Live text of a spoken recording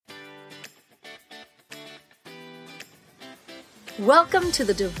Welcome to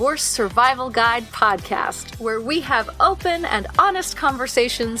the Divorce Survival Guide podcast, where we have open and honest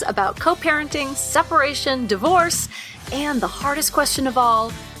conversations about co-parenting, separation, divorce, and the hardest question of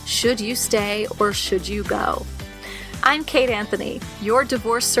all, should you stay or should you go? I'm Kate Anthony, your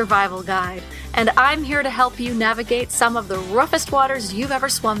divorce survival guide, and I'm here to help you navigate some of the roughest waters you've ever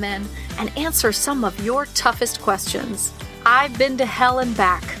swum in and answer some of your toughest questions. I've been to hell and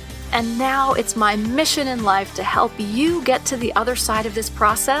back, and now it's my mission in life to help you get to the other side of this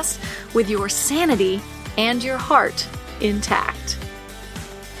process with your sanity and your heart intact.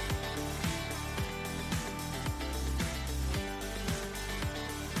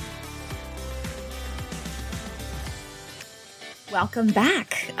 Welcome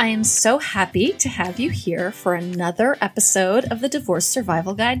back. I am so happy to have you here for another episode of the Divorce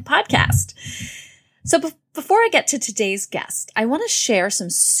Survival Guide podcast. So before I get to today's guest, I want to share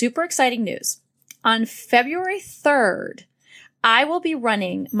some super exciting news. On February 3rd, I will be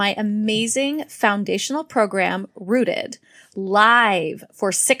running my amazing foundational program, Rooted, live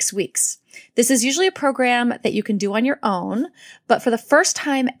for 6 weeks. This is usually a program that you can do on your own, but for the first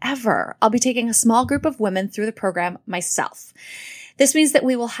time ever, I'll be taking a small group of women through the program myself. This means that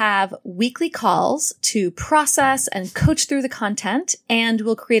we will have weekly calls to process and coach through the content, and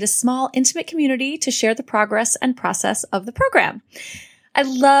we'll create a small, intimate community to share the progress and process of the program. I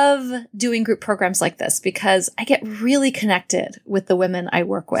love doing group programs like this because I get really connected with the women I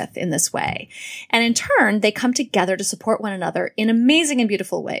work with in this way. And in turn, they come together to support one another in amazing and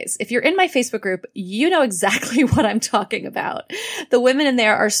beautiful ways. If you're in my Facebook group, you know exactly what I'm talking about. The women in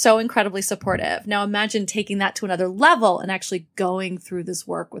there are so incredibly supportive. Now imagine taking that to another level and actually going through this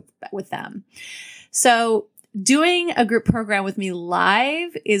work with them. So doing a group program with me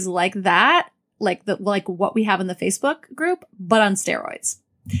live is like that. Like what we have in the Facebook group, but on steroids.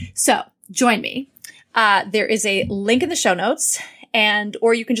 So join me. There is a link in the show notes,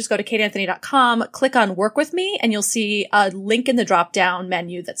 or you can just go to kateanthony.com, click on work with me, and you'll see a link in the drop down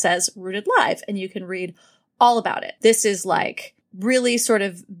menu that says Rooted Live, and you can read all about it. This is like really sort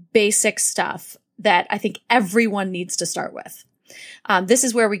of basic stuff that I think everyone needs to start with. This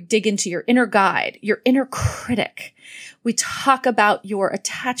is where we dig into your inner guide, your inner critic. We talk about your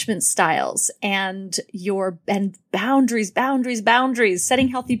attachment styles and boundaries, setting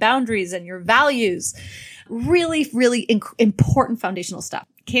healthy boundaries and your values. Really, really important foundational stuff.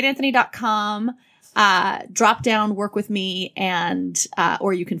 kateanthony.com, drop down, work with me,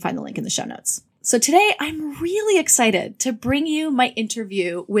 or you can find the link in the show notes. So today I'm really excited to bring you my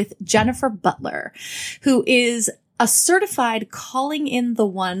interview with Jennifer Butler, who is a certified Calling in the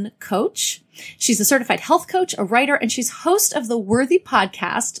One coach. She's a certified health coach, a writer, and she's host of the worthy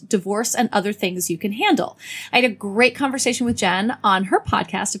podcast, Divorce and Other Things You Can Handle. I had a great conversation with Jen on her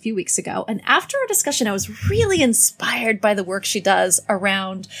podcast a few weeks ago. And after our discussion, I was really inspired by the work she does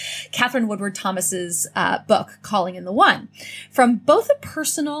around Catherine Woodward Thomas's book, Calling in the One, from both a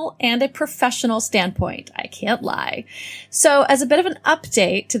personal and a professional standpoint. I can't lie. So as a bit of an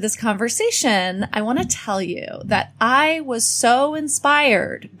update to this conversation, I want to tell you that I was so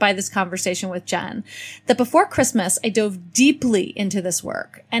inspired by this conversation with Jen that before Christmas, I dove deeply into this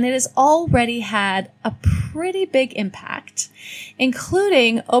work, and it has already had a pretty big impact,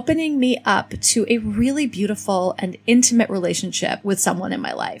 including opening me up to a really beautiful and intimate relationship with someone in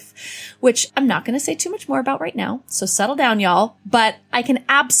my life, which I'm not going to say too much more about right now. So settle down, y'all, but I can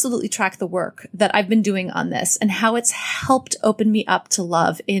absolutely track the work that I've been doing on this and how it's helped open me up to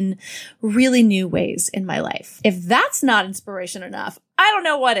love in really new ways in my life. If that's not inspiration enough, I don't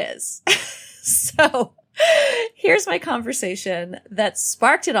know what is. So here's my conversation that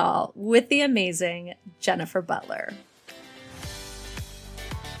sparked it all with the amazing Jennifer Butler.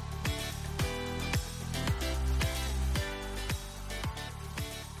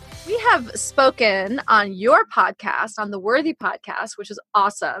 We have spoken on your podcast, on the Worthy podcast, which is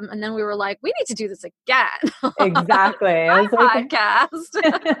awesome. And then we were like, we need to do this again. Exactly. My podcast.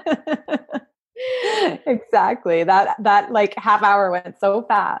 Exactly. That like half hour went so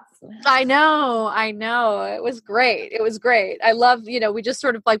fast. I know. It was great. I love, we just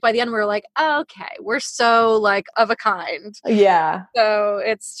sort of like by the end we were like, oh, okay, we're so like of a kind. Yeah. So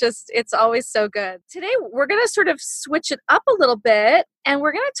it's always so good. Today we're going to sort of switch it up a little bit, and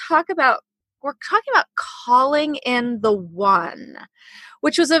we're talking about Calling in the One,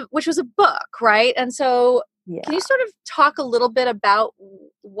 which was a book, right? And so Can you sort of talk a little bit about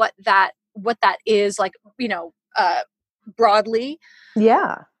what that is, like, broadly?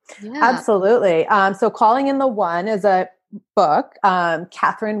 Yeah. Absolutely. So Calling in the One is a book.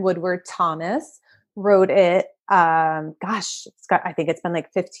 Catherine Woodward Thomas wrote it I think it's been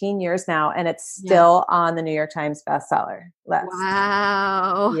like 15 years now, and it's still on the New York Times bestseller list.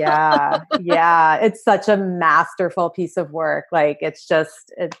 Wow. Yeah. Yeah. It's such a masterful piece of work. Like it's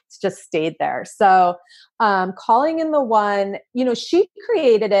just stayed there. So, Calling in the One, she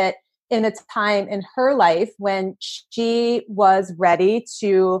created it in a time in her life when she was ready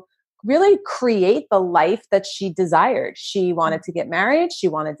to really create the life that she desired. She wanted to get married. She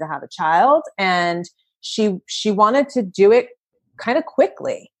wanted to have a child, and she wanted to do it kind of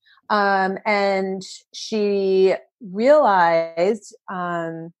quickly. And she realized,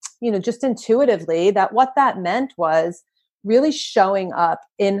 just intuitively that what that meant was really showing up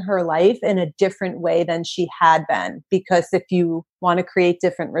in her life in a different way than she had been. Because if you want to create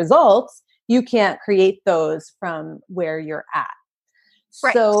different results, you can't create those from where you're at.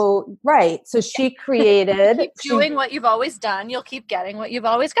 Right. So she created keep doing what you've always done. You'll keep getting what you've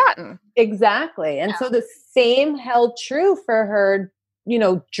always gotten. Exactly. And so the same held true for her,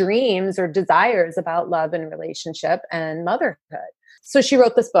 dreams or desires about love and relationship and motherhood. So she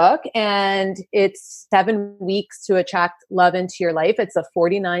wrote this book, and it's 7 weeks to attract love into your life. It's a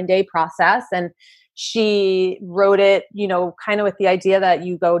 49-day process. And she wrote it, kind of with the idea that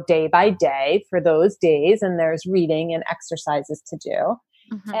you go day by day for those days, and there's reading and exercises to do.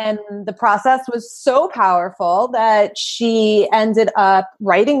 Mm-hmm. And the process was so powerful that she ended up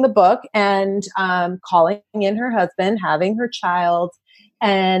writing the book and calling in her husband, having her child,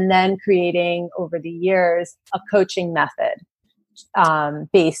 and then creating over the years a coaching method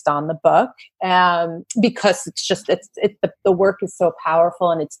based on the book, because the work is so powerful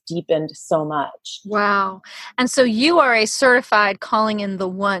and it's deepened so much. Wow. And so you are a certified Calling in the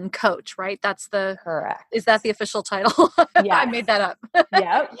One coach, right? That's correct. Is that the official title? Yeah. I made that up.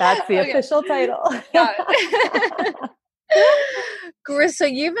 Yep. That's the official title. Got it. So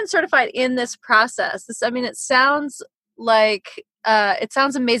you've been certified in this process. It sounds like it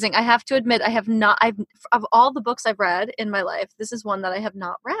sounds amazing. I have to admit, of all the books I've read in my life, this is one that I have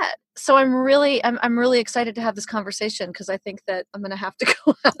not read. So I'm really excited to have this conversation, because I think that I'm going to have to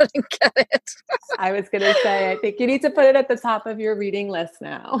go out and get it. I was going to say, I think you need to put it at the top of your reading list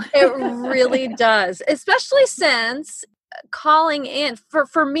now. It really does, especially since calling in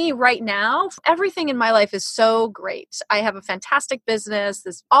for me right now, everything in my life is so great. I have a fantastic business.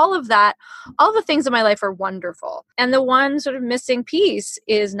 All the things in my life are wonderful. And the one sort of missing piece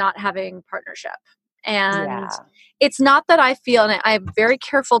is not having partnership. And it's not that I feel, and I'm very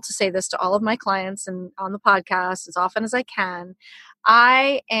careful to say this to all of my clients and on the podcast as often as I can,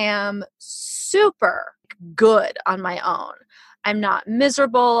 I am super good on my own. I'm not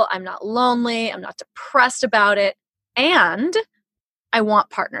miserable. I'm not lonely. I'm not depressed about it. And I want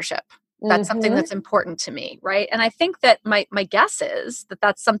partnership. That's something that's important to me, right? And I think that my guess is that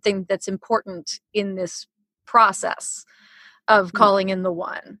that's something that's important in this process of calling in the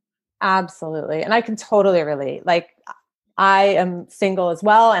one. Absolutely. And I can totally relate. Like, I am single as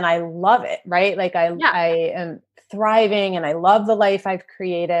well, and I love it, right? Like I am thriving, and I love the life I've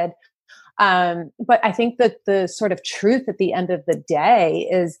created. But I think that the sort of truth at the end of the day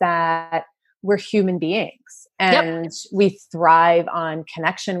is that we're human beings, and we thrive on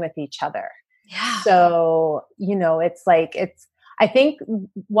connection with each other. Yeah. So, I think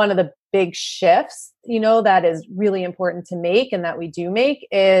one of the big shifts, that is really important to make, and that we do make,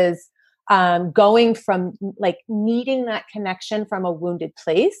 is going from like needing that connection from a wounded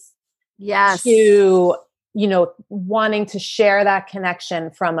place, to, wanting to share that connection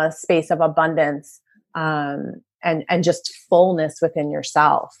from a space of abundance, and just fullness within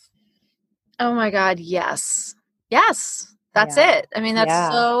yourself. Oh my God. Yes. Yes. That's it.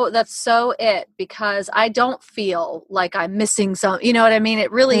 That's so it, because I don't feel like I'm missing something. You know what I mean?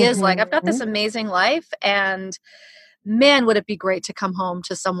 It really is like, I've got this amazing life, and man, would it be great to come home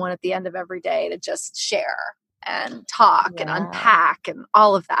to someone at the end of every day to just share and talk and unpack and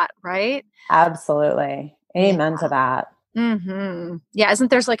all of that. Right? Absolutely. Amen to that. Mm-hmm. Yeah. Isn't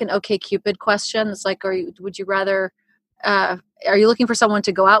there's like an OkCupid question? It's like, would you rather, are you looking for someone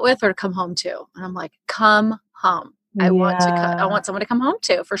to go out with or to come home to? And I'm like, come home. I want someone to come home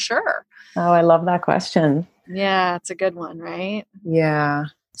to, for sure. Oh, I love that question. Yeah, it's a good one, right? Yeah.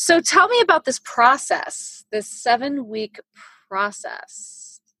 So tell me about this process, this 7-week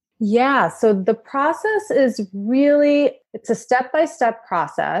process. Yeah. So the process is really, it's a step-by-step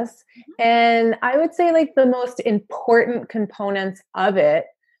process. And I would say like the most important components of it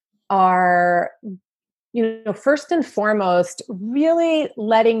are, first and foremost, really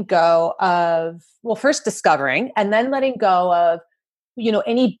letting go of, first discovering, and then letting go of,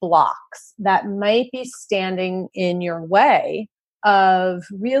 any blocks that might be standing in your way of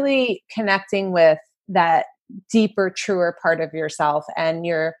really connecting with that deeper, truer part of yourself, and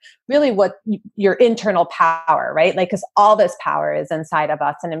your really your internal power, right? Like, because all this power is inside of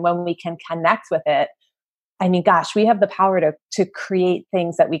us. And then when we can connect with it, I mean, gosh, we have the power to create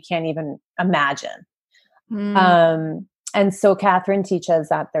things that we can't even imagine. And so Catherine teaches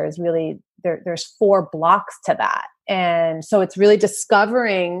that there's really, there's 4 blocks to that. And so it's really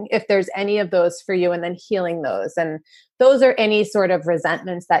discovering if there's any of those for you and then healing those. And those are any sort of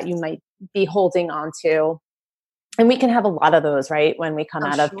resentments that you might be holding on to. And we can have a lot of those, right? When we come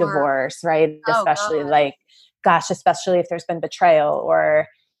out of divorce, right? Especially like, gosh, especially if there's been betrayal or,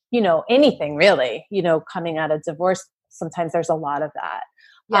 anything really, coming out of divorce, sometimes there's a lot of that.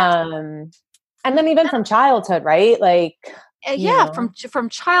 Yeah. And then even from childhood, right? Like, from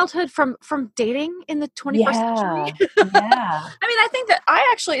childhood, from dating in the 21st century. Yeah. I mean, I think that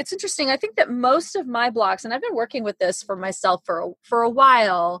it's interesting. I think that most of my blocks, and I've been working with this for myself for a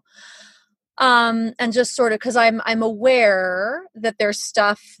while, and just sort of, cause I'm aware that there's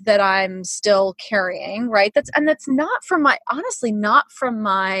stuff that I'm still carrying, right? That's not from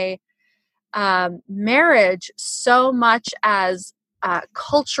my marriage so much as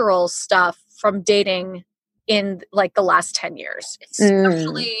cultural stuff from dating in like the last 10 years,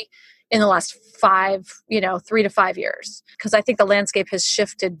 especially in the last 3 to 5 years. Cause I think the landscape has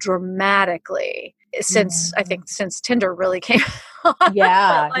shifted dramatically since Tinder really came on.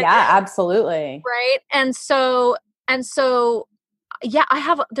 Yeah. Absolutely. Right. And so,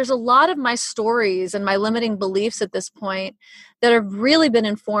 there's a lot of my stories and my limiting beliefs at this point that have really been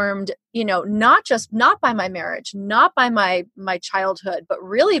informed, not by my marriage, not by my childhood, but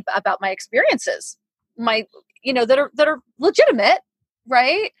really about my experiences, that are legitimate.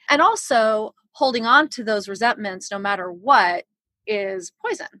 Right. And also holding on to those resentments, no matter what, is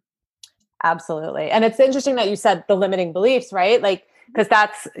poison. Absolutely. And it's interesting that you said the limiting beliefs, right? Like, because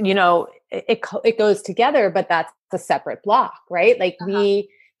that's, it goes together, but that's a separate block, right? Like we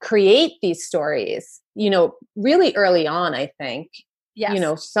create these stories, really early on, I think.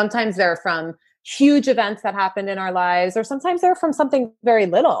 Yes. Sometimes they're from huge events that happened in our lives, or sometimes they're from something very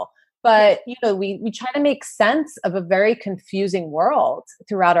little. But, we try to make sense of a very confusing world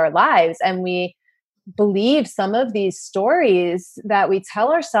throughout our lives. And we believe some of these stories that we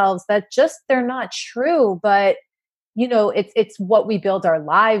tell ourselves that they're not true, but it's what we build our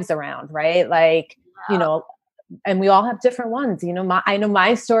lives around, right? Like, and we all have different ones. I know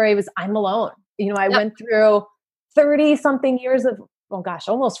my story was I'm alone. I went through 30 something years of, oh gosh,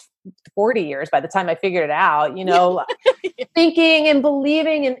 almost 40 years by the time I figured it out, thinking and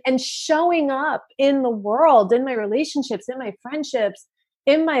believing and showing up in the world, in my relationships, in my friendships,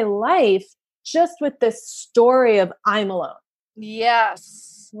 in my life, just with this story of I'm alone.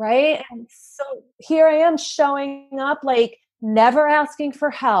 Yes. Right. And so here I am showing up, like never asking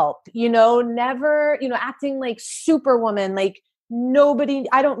for help, never, acting like superwoman, like nobody,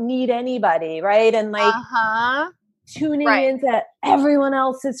 I don't need anybody. Right. And like tuning into everyone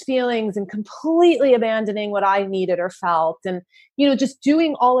else's feelings and completely abandoning what I needed or felt. And, just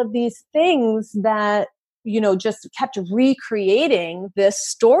doing all of these things that, just kept recreating this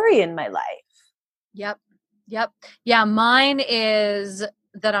story in my life. Yep. Yeah. Mine is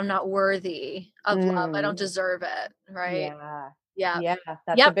that I'm not worthy of love. I don't deserve it. Right. Yeah.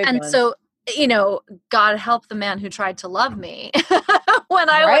 That's a big one. And so, God help the man who tried to love me when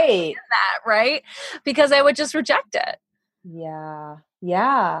I was in that, right? Because I would just reject it. Yeah.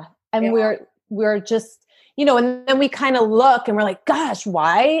 And we're just, and then we kind of look and we're like, gosh,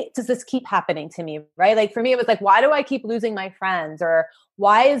 why does this keep happening to me? Right. Like for me, it was like, why do I keep losing my friends? Or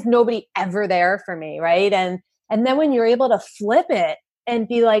why is nobody ever there for me? Right. And then when you're able to flip it and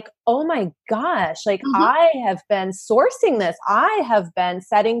be like, oh my gosh, like I have been sourcing this. I have been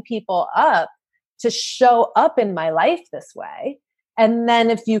setting people up to show up in my life this way. And then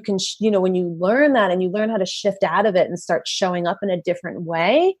if you can, when you learn that and you learn how to shift out of it and start showing up in a different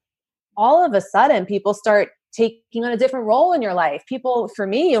way, all of a sudden people start taking on a different role in your life. People, for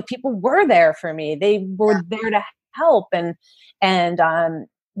me, people were there for me. They were there to help and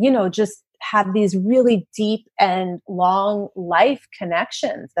just have these really deep and long life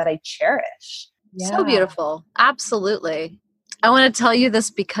connections that I cherish. So beautiful. Absolutely. I want to tell you this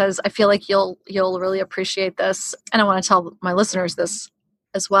because I feel like you'll really appreciate this. And I want to tell my listeners this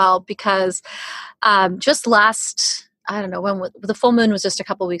as well, because just last, I don't know when, the full moon was just a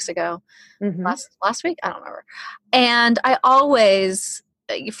couple weeks ago, last week. I don't remember. And I always,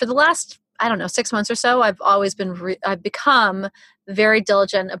 for the last, 6 months or so, I've become very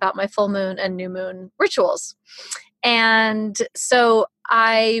diligent about my full moon and new moon rituals. And so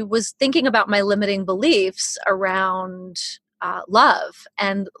I was thinking about my limiting beliefs around love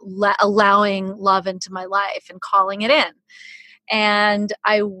and allowing love into my life and calling it in. And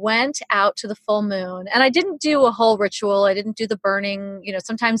I went out to the full moon, and I didn't do a whole ritual. I didn't do the burning.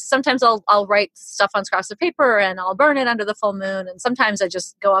 Sometimes I'll write stuff on scraps of paper and I'll burn it under the full moon. And sometimes I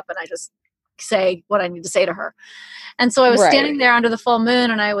just go up and I just say what I need to say to her. And so I was standing there under the full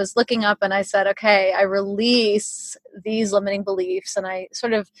moon, and I was looking up, and I said, okay, I release these limiting beliefs. And I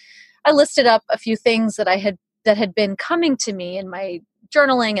listed up a few things that had been coming to me in my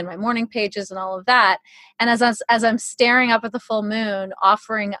journaling and my morning pages and all of that. And as I'm staring up at the full moon,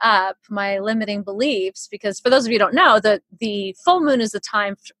 offering up my limiting beliefs, because for those of you who don't know, the full moon is a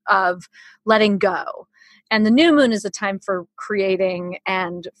time of letting go. And the new moon is a time for creating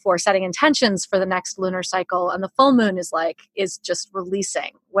and for setting intentions for the next lunar cycle. And the full moon is just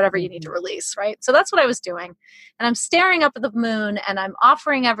releasing whatever you need to release, right? So that's what I was doing. And I'm staring up at the moon, and I'm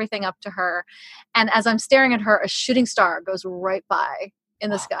offering everything up to her. And as I'm staring at her, a shooting star goes right by in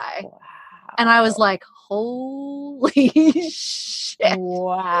the sky. Wow. And I was like, holy shit.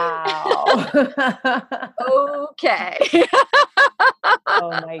 Wow. Okay. Oh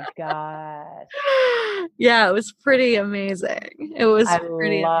my God. Yeah, it was pretty amazing. I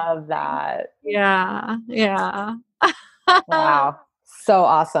love that. Yeah. Yeah. Wow. So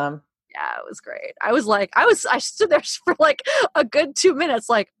awesome. Yeah, it was great. I stood there for like a good 2 minutes,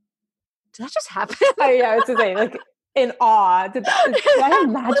 like, did that just happen? Yeah, it's insane. In awe. Did I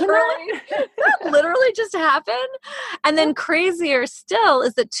imagine that? That literally just happened. And then crazier still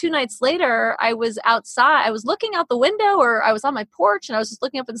is that 2 nights later, I was outside. I was looking out the window, or I was on my porch, and I was just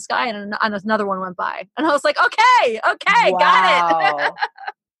looking up in the sky, and another one went by. And I was like, okay, wow. Got it.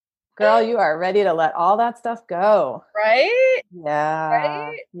 Girl, you are ready to let all that stuff go. Right? Yeah.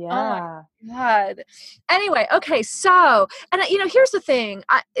 Right? Yeah. Oh my God. Anyway, okay. So, and here's the thing.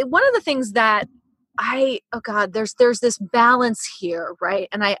 One of the things that there's this balance here, right?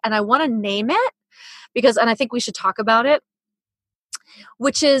 And I want to name it and I think we should talk about it,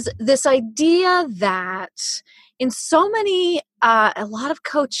 which is this idea that in so many, a lot of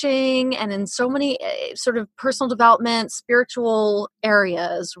coaching and in so many sort of personal development, spiritual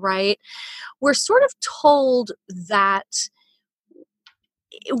areas, right? We're sort of told that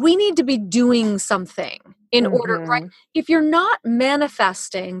we need to be doing something in order, right? If you're not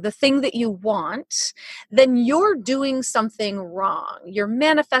manifesting the thing that you want, then you're doing something wrong. You're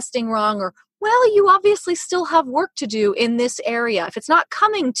manifesting wrong, or, well, you obviously still have work to do in this area. If it's not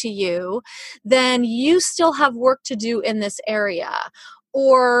coming to you, then you still have work to do in this area.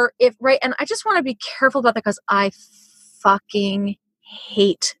 Or right? And I just want to be careful about that, because I fucking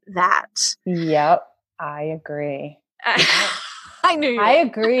hate that. Yep. I agree. I knew you. I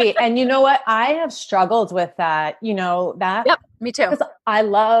agree. And you know what? I have struggled with that. That. Yep, me too. I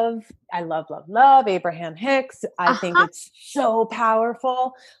love Abraham Hicks. I think it's so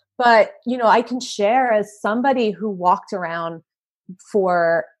powerful. But, I can share as somebody who walked around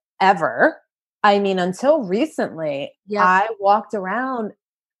forever. I mean, until recently, I walked around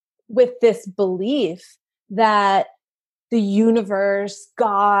with this belief that the universe,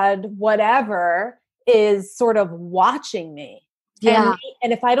 God, whatever, is sort of watching me. Yeah.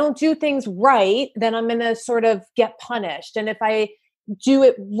 And if I don't do things right, then I'm going to sort of get punished. And if I do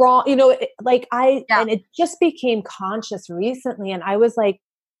it wrong, and it just became conscious recently. And I was like,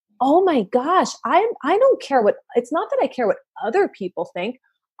 oh my gosh, I don't care it's not that I care what other people think.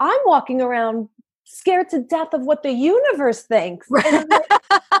 I'm walking around scared to death of what the universe thinks. And I'm like,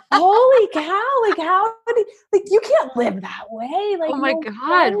 holy cow, how you can't live that way. Oh my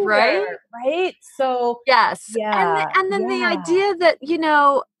God, right? Right? So yes. Yeah. And then the idea that,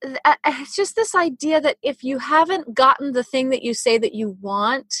 it's just this idea that if you haven't gotten the thing that you say that you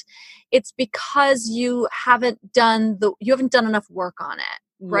want, it's because you haven't done enough work on it.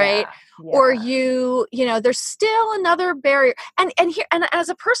 Right. Yeah. Or there's still another barrier. And as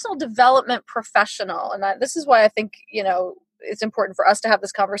a personal development professional, and this is why I think, it's important for us to have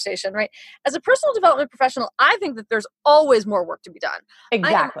this conversation, right? As a personal development professional, I think that there's always more work to be done.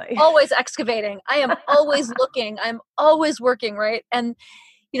 Exactly. I am always excavating. I am always looking. I'm always working. Right. And,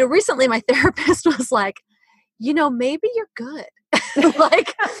 recently my therapist was like, maybe you're good.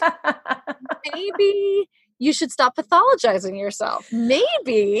 Like, maybe you should stop pathologizing yourself.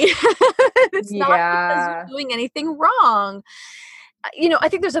 Maybe it's not because you're doing anything wrong. I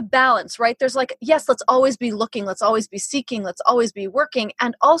think there's a balance, right? There's yes, let's always be looking, let's always be seeking, let's always be working.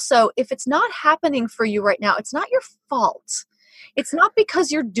 And also, if it's not happening for you right now, it's not your fault. It's not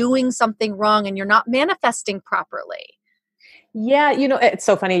because you're doing something wrong and you're not manifesting properly. Yeah, it's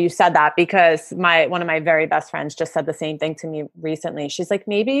so funny you said that because one of my very best friends just said the same thing to me recently. She's like,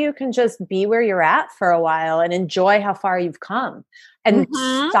 maybe you can just be where you're at for a while and enjoy how far you've come and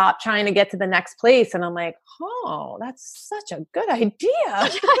stop trying to get to the next place. And I'm like, oh, that's such a good idea.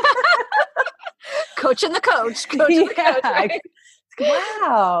 Coaching the coach. Coaching the coach. Right?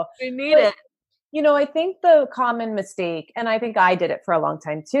 Wow. We need it. I think the common mistake, and I think I did it for a long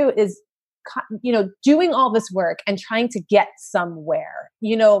time too, is doing all this work and trying to get somewhere,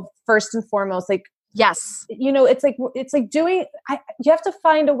 first and foremost, like, yes, it's like you have to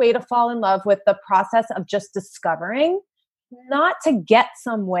find a way to fall in love with the process of just discovering, not to get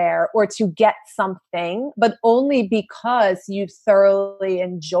somewhere or to get something, but only because you thoroughly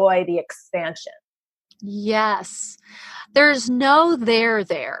enjoy the expansion. Yes. There's no there.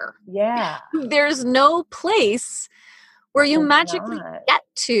 Yeah. There's no place where you magically get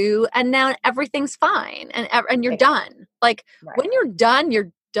to, and now everything's fine and you're done. Like when you're done,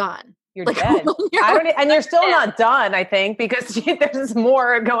 you're done. You're dead. And you're still not done, I think, because there's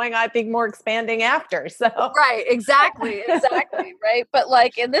more going on, I think more expanding after. So right. Exactly. Right. But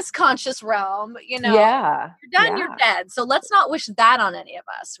like in this conscious realm, you're done, you're dead. So let's not wish that on any of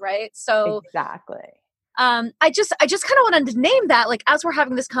us. Right. So exactly. I just kind of wanted to name that, like, as we're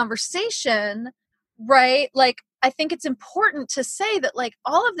having this conversation, right? Like, I think it's important to say that, like,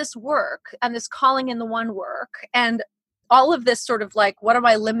 all of this work and this calling in the one work and all of this sort of like, what are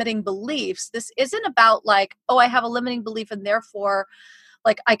my limiting beliefs? This isn't about like, oh, I have a limiting belief and therefore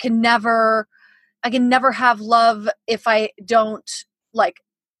like I can never have love if I don't like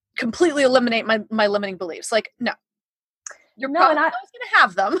completely eliminate my limiting beliefs. Like, no. You're probably always going to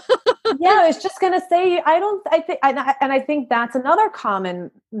have them. Yeah, I was just going to say, I think that's another common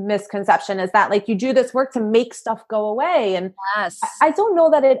misconception is that like you do this work to make stuff go away. And yes. I don't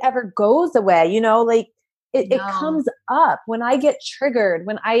know that it ever goes away, like it comes up when I get triggered,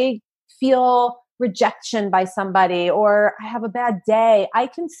 when I feel rejection by somebody or I have a bad day, I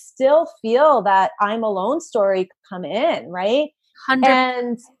can still feel that I'm alone story come in, right?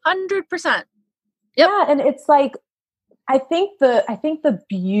 100%. Yep. Yeah. And it's like, I think the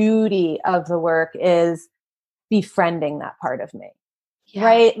beauty of the work is befriending that part of me,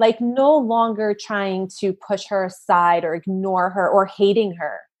 right? Like no longer trying to push her aside or ignore her or hating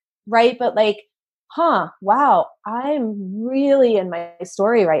her, right? But like, wow, I'm really in my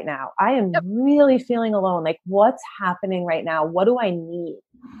story right now. I am really feeling alone. Like what's happening right now? What do I need,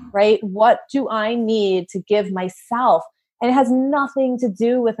 right? What do I need to give myself? And it has nothing to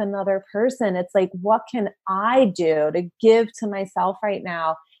do with another person. It's like, what can I do to give to myself right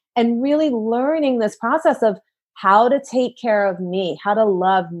now? And really learning this process of how to take care of me, how to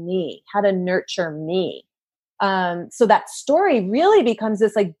love me, how to nurture me. So that story really becomes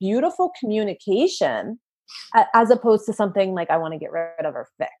this like beautiful communication as opposed to something like I want to get rid of or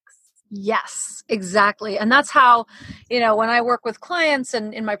fix. Yes, exactly. And that's how, when I work with clients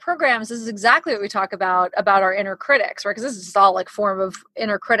and in my programs, this is exactly what we talk about our inner critics, right? Because this is all like form of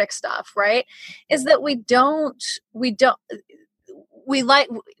inner critic stuff, right? Is that we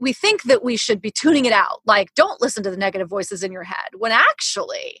think that we should be tuning it out. Like, don't listen to the negative voices in your head. When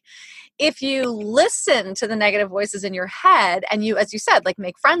actually, if you listen to the negative voices in your head and you, as you said, like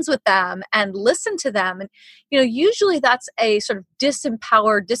make friends with them and listen to them, and usually that's a sort of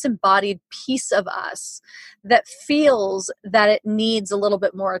disempowered, disembodied piece of us that feels that it needs a little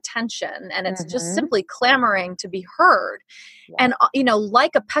bit more attention and it's just simply clamoring to be heard. And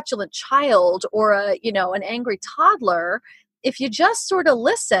like a petulant child or an angry toddler, if you just sort of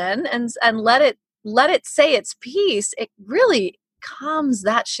listen and let it say its piece, it really calms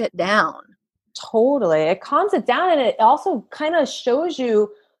that shit down. Totally. It calms it down. And it also kind of shows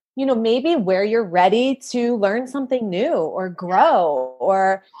you, maybe where you're ready to learn something new or grow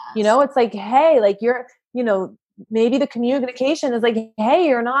or, it's like, hey, like you're, maybe the communication is like, hey,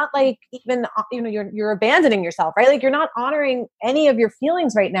 you're not like even, you're abandoning yourself, right? Like you're not honoring any of your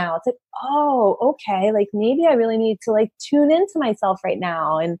feelings right now. It's like, oh, okay. Like maybe I really need to like tune into myself right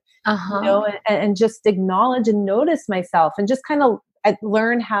now and, and just acknowledge and notice myself and just kind of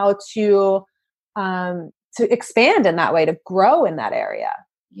learn how to expand in that way, to grow in that area.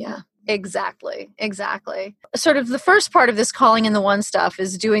 Yeah. Exactly. Sort of the first part of this calling in the one stuff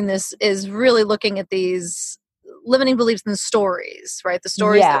is really looking at these limiting beliefs and stories, right? The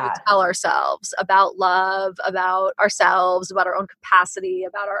stories that we tell ourselves about love, about ourselves, about our own capacity,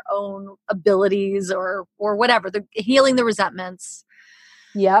 about our own abilities or whatever, healing the resentments.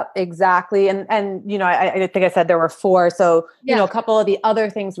 Yep, exactly. And I think I said there were 4. So, a couple of the other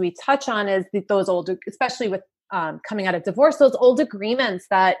things we touch on is those old, especially with coming out of divorce, those old agreements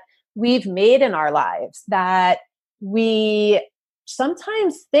that we've made in our lives that, we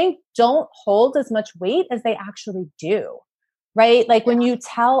sometimes think don't hold as much weight as they actually do, right? Like when you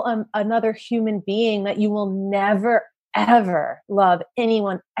tell another human being that you will never, ever love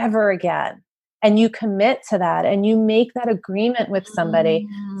anyone ever again, and you commit to that and you make that agreement with somebody,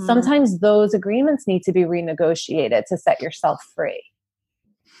 sometimes those agreements need to be renegotiated to set yourself free.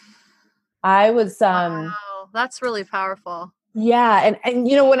 I was, wow, that's really powerful. yeah. And,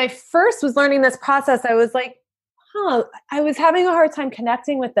 when I first was learning this process, I was like, I was having a hard time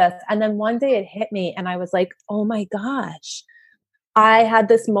connecting with this. And then one day it hit me and I was like, oh my gosh, I had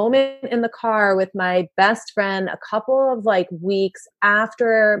this moment in the car with my best friend a couple of weeks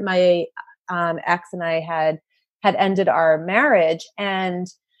after my ex and I had ended our marriage. And,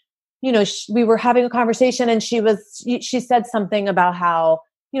 we were having a conversation and she said something about how,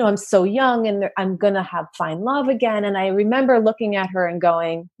 I'm so young and I'm going to find love again. And I remember looking at her and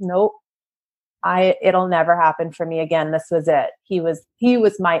going, nope, it'll never happen for me again. This was it. He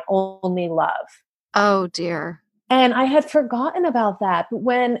was my only love. Oh dear. And I had forgotten about that. But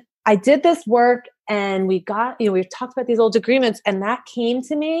when I did this work and we talked about these old agreements and that came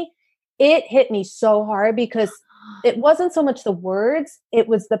to me, it hit me so hard because it wasn't so much the words, it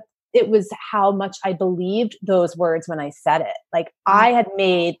was how much I believed those words when I said it. Like I had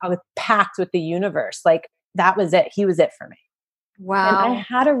made a pact with the universe. Like that was it. He was it for me. Wow. And I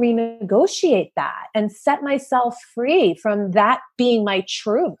had to renegotiate that and set myself free from that being my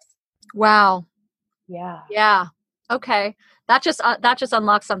truth. Wow. Yeah. Yeah. Okay. That just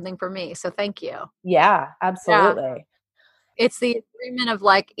unlocks something for me. So thank you. Yeah, absolutely. Yeah. It's the agreement of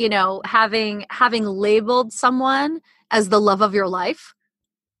having labeled someone as the love of your life.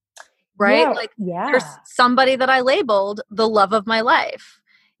 Right? There's somebody that I labeled the love of my life.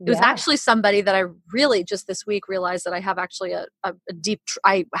 It was actually somebody that I really just this week realized that I have actually a deep,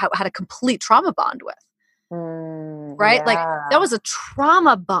 I had a complete trauma bond with. Right? Yeah. That was a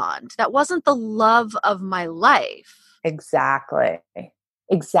trauma bond. That wasn't the love of my life. Exactly.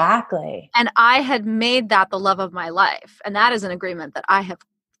 And I had made that the love of my life. And that is an agreement that I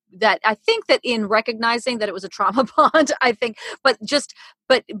think that in recognizing that it was a trauma bond, but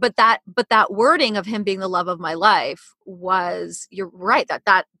that wording of him being the love of my life was, you're right,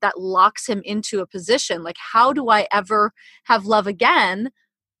 that locks him into a position. Like, how do I ever have love again,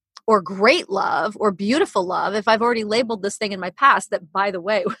 or great love or beautiful love, if I've already labeled this thing in my past that, by the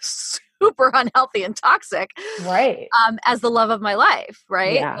way, was super unhealthy and toxic, right? As the love of my life,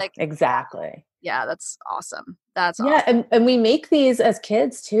 right? Yeah, exactly. Yeah, that's awesome. That's yeah, awesome. and we make these as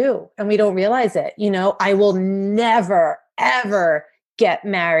kids too, and we don't realize it. I will never ever get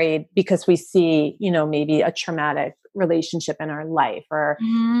married because we see, maybe a traumatic relationship in our life, or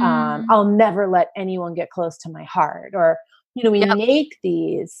I'll never let anyone get close to my heart, or we make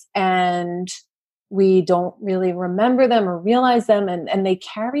these and we don't really remember them or realize them, and they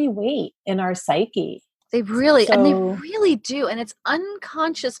carry weight in our psyche. They really do. And it's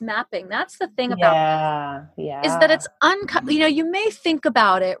unconscious mapping. That's the thing about it, is that it's you may think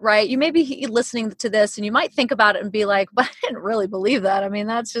about it, right? You may be listening to this and you might think about it and be like, but I didn't really believe that. I mean,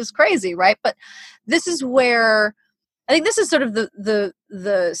 that's just crazy, right? But this is where I think this is sort of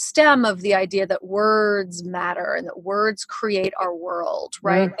the stem of the idea that words matter and that words create our world,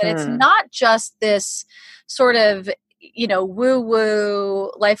 right? That it's not just this sort of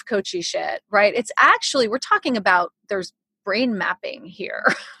woo-woo life coachy shit, right? It's actually, we're talking about, there's brain mapping here.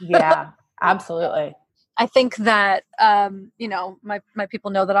 Yeah, absolutely. I think that, my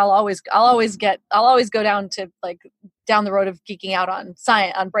people know that I'll always go down the road of geeking out on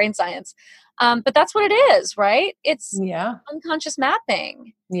science, on brain science. But that's what it is, right? It's unconscious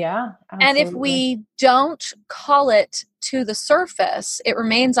mapping. Yeah. Absolutely. And if we don't call it to the surface, it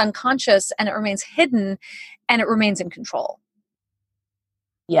remains unconscious and it remains hidden and it remains in control.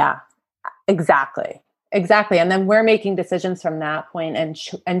 Yeah, exactly. And then we're making decisions from that point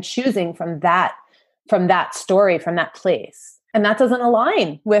and choosing from that story, from that place. And that doesn't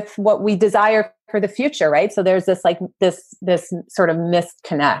align with what we desire for the future, right? So there's this this sort of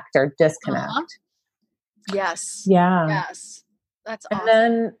misconnect or disconnect. Yes. Yeah. Yes. That's awesome. And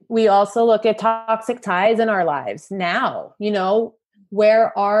then we also look at toxic ties in our lives now.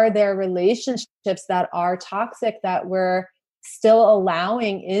 Where are there relationships that are toxic that we're still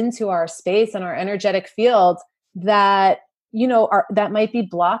allowing into our space and our energetic field that, that might be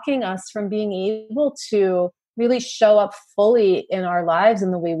blocking us from being able to really show up fully in our lives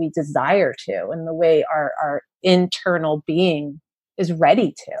in the way we desire to, and the way our internal being is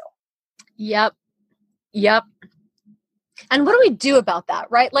ready to. Yep. And what do we do about that,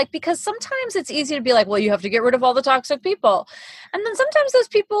 right? Because sometimes it's easy to be like, well, you have to get rid of all the toxic people. And then sometimes those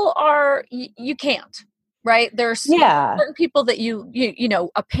people you can't. right? There's Yeah, certain people that you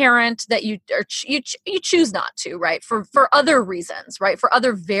know, a parent that you choose not to, right? For other reasons, right? For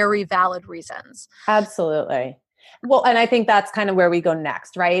other very valid reasons. absolutely. Well, and I think that's kind of where we go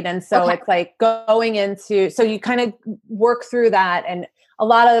next, right? And so Okay. it's like going into, so you kind of work through that, and a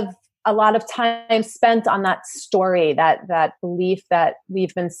lot of time spent on that story, that belief that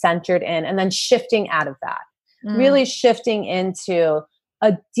we've been centered in, and then shifting out of that, really shifting into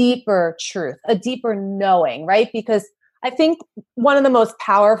a deeper truth, a deeper knowing, right? Because I think one of the most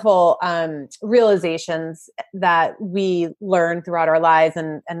powerful realizations that we learn throughout our lives,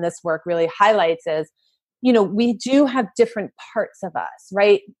 and this work really highlights, is, you know, we do have different parts of us,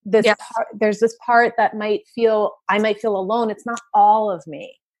 right? Yes. There's this part that I might feel alone. It's not all of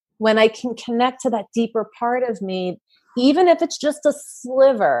me. When I can connect to that deeper part of me, even if it's just a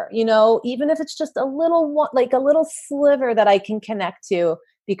sliver, you know, even if it's just a little one, like a little sliver that I can connect to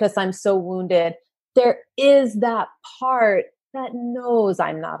because I'm so wounded, there is that part that knows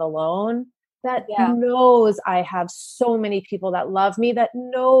I'm not alone, that knows I have so many people that love me, that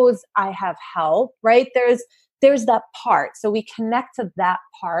knows I have help, right? There's that part. So we connect to that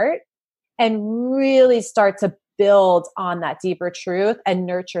part and really start to build on that deeper truth and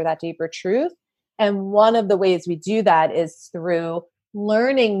nurture that deeper truth. And one of the ways we do that is through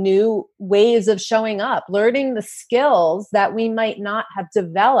learning new ways of showing up, learning the skills that we might not have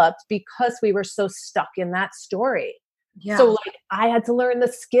developed because we were so stuck in that story. Yeah. So like I had to learn the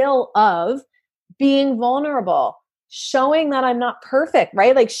skill of being vulnerable, showing that I'm not perfect,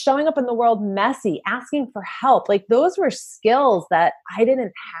 right? Like showing up in the world messy, asking for help. Like those were skills that I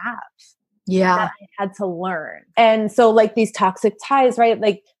didn't have. Yeah. That I had to learn. And so like these toxic ties, right?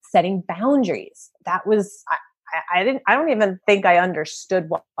 Like setting boundaries. That was, I don't even think I understood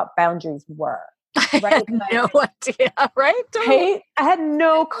what boundaries were. Right? I had no idea, right? Totally. Right? I had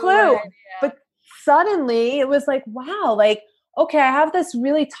no clue. No idea. But suddenly it was like, wow, like, okay, I have this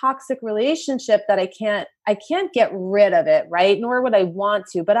really toxic relationship that I can't get rid of it, right? Nor would I want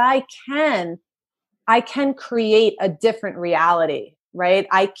to, but I can create a different reality, right?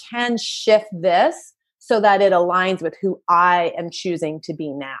 I can shift this so that it aligns with who I am choosing to be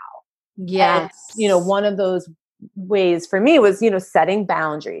now. Yes. And, you know, one of those ways for me was, you know, setting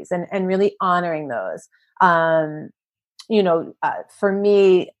boundaries and really honoring those. You know, for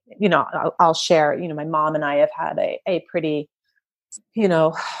me, you know, I'll share, you know, my mom and I have had a pretty, you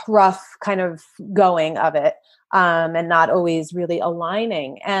know, rough kind of going of it, and not always really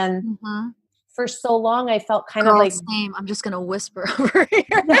aligning. And for so long, I felt kind of like, same. I'm just going to whisper over here.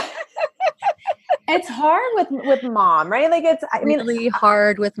 it's hard with mom, right? Like I mean, really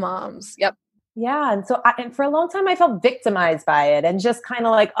hard with moms. Yep. yeah. And so, and for a long time, I felt victimized by it and just kind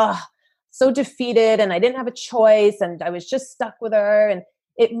of like, oh, so defeated. And I didn't have a choice. And I was just stuck with her. And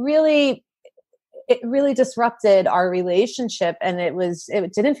it really disrupted our relationship. And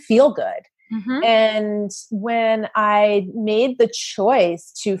it didn't feel good. And when I made the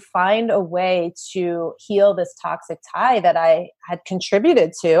choice to find a way to heal this toxic tie that I had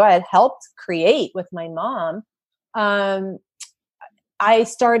contributed to, I had helped create with my mom, I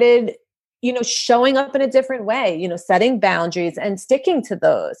started, you know, showing up in a different way, you know, setting boundaries and sticking to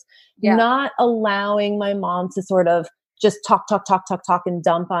those, not allowing my mom to sort of just talk and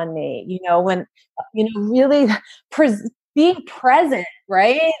dump on me, you know, when, you know, really being present,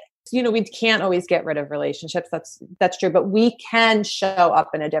 right? You know, we can't always get rid of relationships. That's true, but we can show up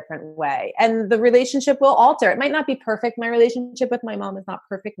in a different way and the relationship will alter. It might not be perfect. My relationship with my mom is not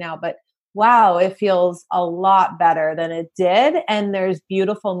perfect now, but wow, it feels a lot better than it did. And there's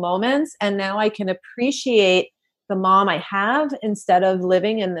beautiful moments. And now I can appreciate the mom I have instead of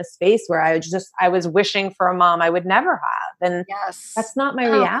living in this space where I was wishing for a mom I would never have. And that's not my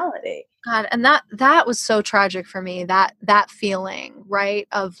reality. God. And that was so tragic for me, that feeling, right?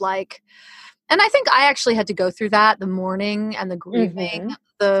 Of like, and I think I actually had to go through that, the mourning and the grieving,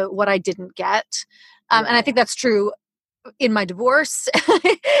 what I didn't get. And I think that's true in my divorce,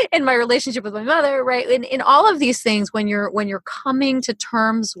 in my relationship with my mother, right? In all of these things, when you're coming to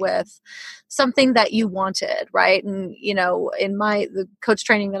terms with something that you wanted, right? And, you know, in the coach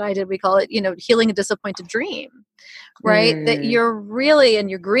training that I did, we call it, you know, healing a disappointed dream, right? That you're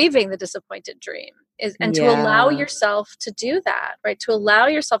grieving the disappointed dream and to allow yourself to do that, right? To allow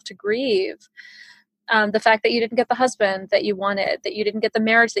yourself to grieve the fact that you didn't get the husband that you wanted, that you didn't get the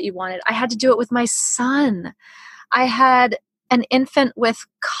marriage that you wanted. I had to do it with my son. I had an infant with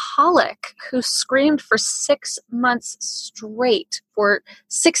colic who screamed for 6 months straight for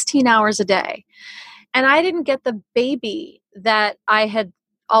 16 hours a day. And I didn't get the baby that I had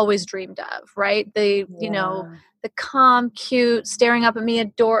always dreamed of, right? You know, the calm, cute, staring up at me,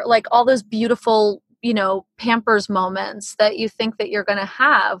 like all those beautiful Pampers moments that you think that you're going to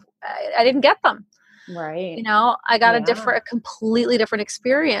have. I didn't get them. Right. I got a completely different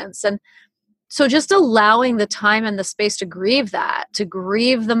experience. And so just allowing the time and the space to grieve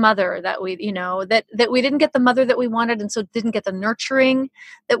the mother that we, that we didn't get the mother that we wanted. And so didn't get the nurturing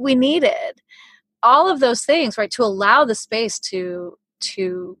that we needed. All of those things, right? To allow the space to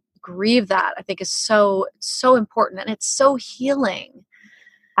grieve that, I think is so, so important. And it's so healing.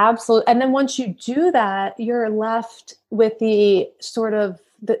 Absolutely. And then once you do that, you're left with the sort of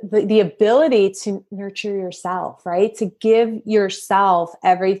the ability to nurture yourself, right? To give yourself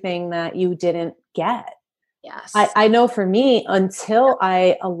everything that you didn't get. Yes. I know for me, until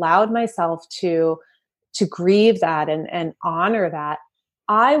I allowed myself to grieve that and honor that,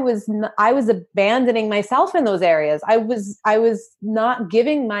 I was abandoning myself in those areas. I was not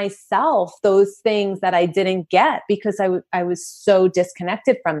giving myself those things that I didn't get because I was so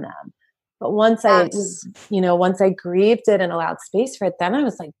disconnected from them. But once once I grieved it and allowed space for it, then I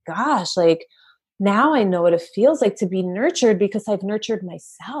was like, gosh, like now I know what it feels like to be nurtured because I've nurtured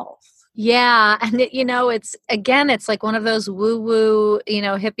myself. Yeah. And it's like one of those woo-woo,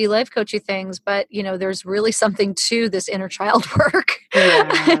 hippie life coachy things, but there's really something to this inner child work.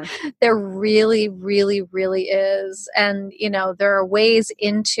 Yeah. There really, really, really is. And, there are ways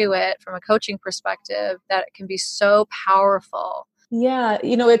into it from a coaching perspective that it can be so powerful. Yeah.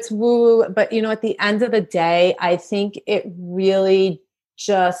 It's woo, but at the end of the day, I think it really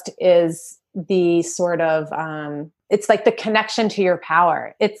just is the sort of, it's like the connection to your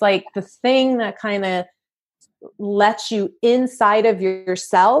power. It's like the thing that kind of lets you inside of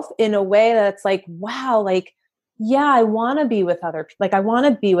yourself in a way that's like, wow, like, yeah, I want to be with I want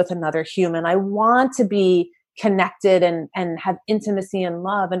to be with another human. I want to be connected and have intimacy and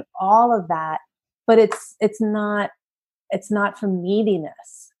love and all of that. But it's not from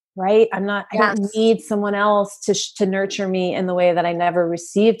neediness, right? I don't need someone else to nurture me in the way that I never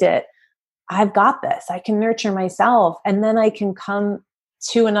received it. I've got this. I can nurture myself, and then I can come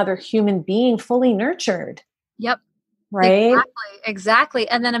to another human being fully nurtured. Yep. Right? Exactly.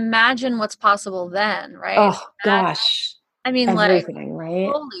 And then imagine what's possible then, right? Oh gosh. I mean, everything, right?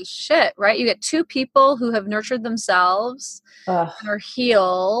 Holy shit, right? You get two people who have nurtured themselves and are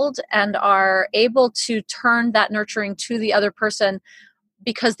healed and are able to turn that nurturing to the other person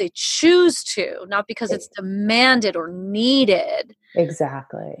because they choose to, not because it's demanded or needed.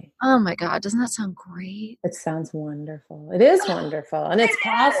 Exactly. Oh my God. Doesn't that sound great? It sounds wonderful. It is wonderful. And it's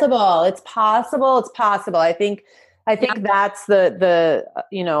possible. It's possible. It's possible. I think that's the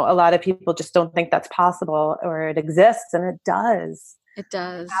a lot of people just don't think that's possible or it exists, and it does. It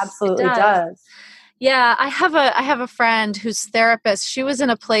does. Absolutely does. Yeah, I have a friend whose therapist, she was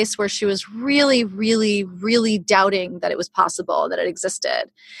in a place where she was really, really, really doubting that it was possible, that it existed.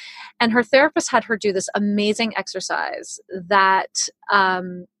 And her therapist had her do this amazing exercise that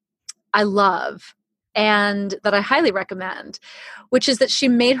I love and that I highly recommend, which is that she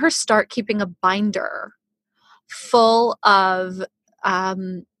made her start keeping a binder full of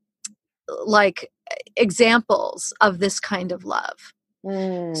like examples of this kind of love.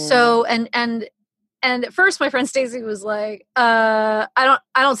 So, and at first my friend Stacy was like, I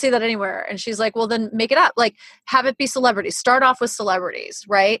don't see that anywhere. And she's like, well, then make it up. Like, have it be celebrities. Start off with celebrities,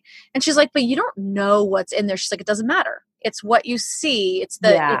 right? And she's like, but you don't know what's in there. She's like, it doesn't matter. It's what you see. It's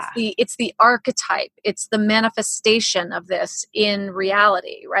the archetype. It's the manifestation of this in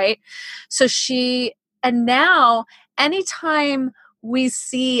reality, right? And now anytime we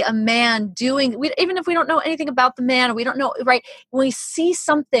see a man doing, even if we don't know anything about the man, we don't know, right? When we see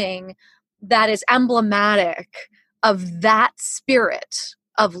something that is emblematic of that spirit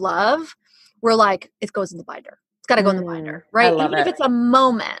of love, we're like, it goes in the binder. It's got to go in the binder, right? Even if it's a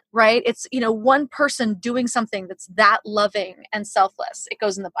moment, right? It's, one person doing something that's that loving and selfless, it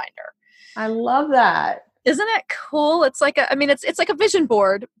goes in the binder. I love that. Isn't it cool? It's like it's like a vision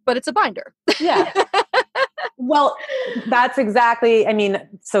board, but it's a binder. Yeah. Well, that's exactly,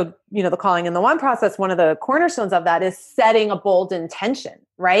 so, the calling in the one process, one of the cornerstones of that is setting a bold intention,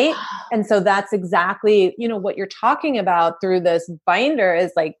 right? And so that's exactly, what you're talking about through this binder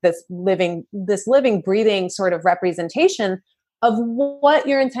is like this living, breathing sort of representation of what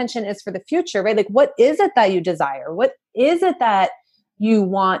your intention is for the future, right? Like, what is it that you desire? What is it that you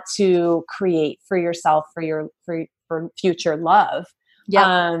want to create for yourself, for future love?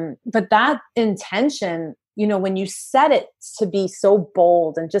 Yeah. But that intention, when you set it to be so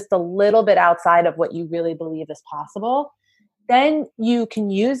bold and just a little bit outside of what you really believe is possible, then you can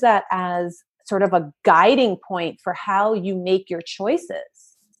use that as sort of a guiding point for how you make your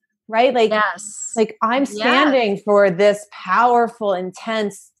choices, right? Like, like I'm standing for this powerful,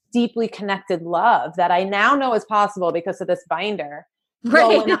 intense deeply connected love that I now know is possible because of this binder.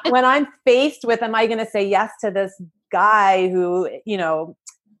 Right. Well, when I'm faced with, am I going to say yes to this guy who,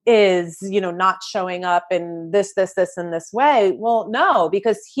 is, not showing up in this, and this way? Well, no,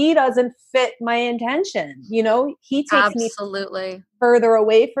 because he doesn't fit my intention. He takes me Absolutely further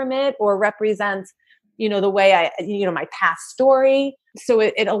away from it, or represents, the way I, my past story. So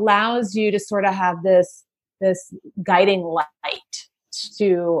it allows you to sort of have this guiding light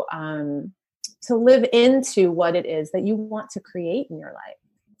to live into what it is that you want to create in your life.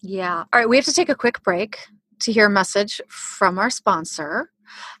 Yeah. All right. We have to take a quick break to hear a message from our sponsor.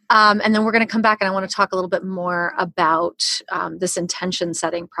 And then we're going to come back and I want to talk a little bit more about this intention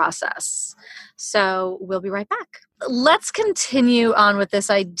setting process. So we'll be right back. Let's continue on with this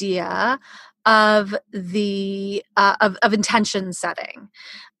idea of the of intention setting.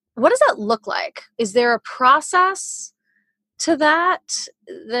 What does that look like? Is there a process to that?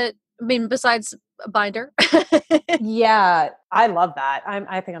 Besides a binder? Yeah, I love that.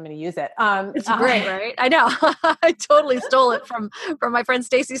 I think I'm going to use it. It's great, right? I know. I totally stole it from my friend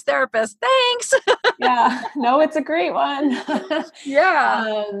Stacy's therapist. Thanks. Yeah, no, it's a great one.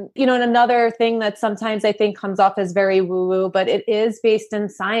 Yeah. And another thing that sometimes I think comes off as very woo-woo, but it is based in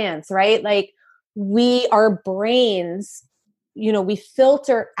science, right? Like our brains, we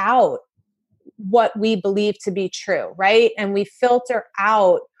filter out what we believe to be true, right? And we filter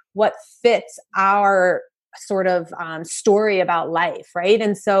out what fits our sort of story about life, right?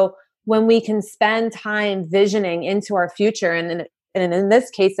 And so when we can spend time visioning into our future, and in this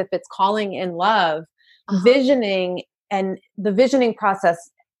case, if it's calling in love, visioning, and the visioning process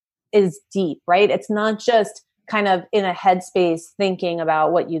is deep, right? It's not just kind of in a headspace thinking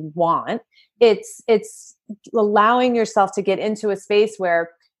about what you want. It's allowing yourself to get into a space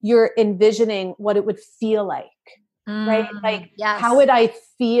where you're envisioning what it would feel like, right? Like, yes. How would I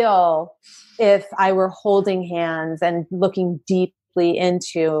feel if I were holding hands and looking deeply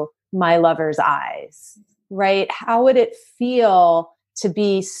into my lover's eyes, right? How would it feel to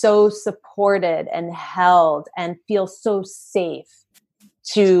be so supported and held and feel so safe,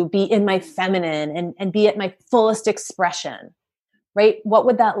 to be in my feminine and be at my fullest expression, right? What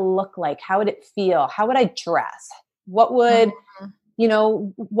would that look like? How would it feel? How would I dress? What would,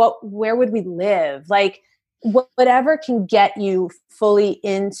 where would we live? Like, whatever can get you fully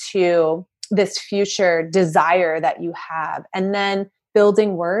into this future desire that you have, and then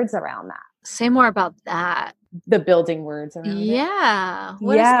building words around that. Say more about that. The building words around it. Yeah.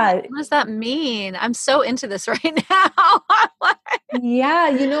 What does that mean? I'm so into this right now. Yeah.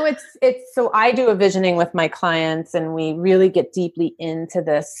 It's so I do a visioning with my clients, and we really get deeply into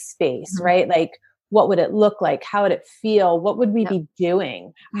this space, right? Like, what would it look like? How would it feel? What would we be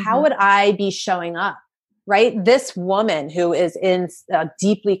doing? How would I be showing up? Right? This woman who is in a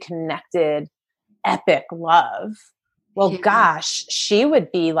deeply connected, epic love. Well, gosh, she would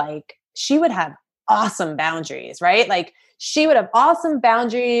have awesome boundaries, right? Like, she would have awesome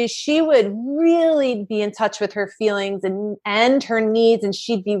boundaries. She would really be in touch with her feelings and her needs, and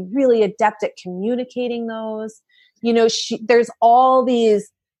she'd be really adept at communicating those. There's all these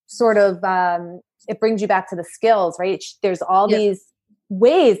sort of, it brings you back to the skills, right? There's all these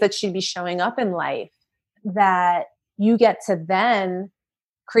ways that she'd be showing up in life that you get to then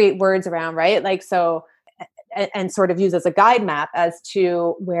create words around, right? Like, so, and sort of use as a guide map as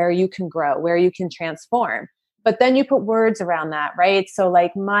to where you can grow, where you can transform. But then you put words around that, right? So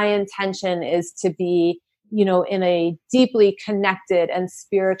like, my intention is to be, in a deeply connected and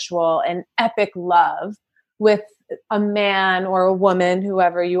spiritual and epic love with a man or a woman,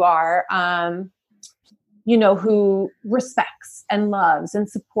 whoever you are, who respects and loves and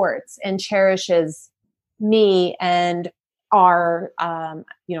supports and cherishes me and our, I'm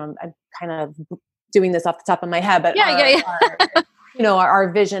kind of doing this off the top of my head, but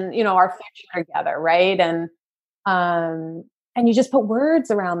our vision, our future together. Right. And you just put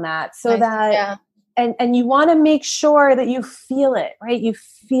words around that so that, and you want to make sure that you feel it, right? You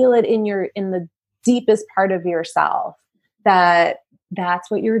feel it in the deepest part of yourself, that's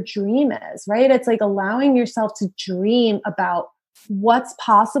what your dream is, right? It's like allowing yourself to dream about what's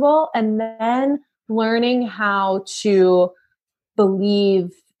possible, and then learning how to believe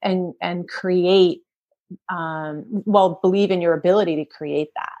and create, believe in your ability to create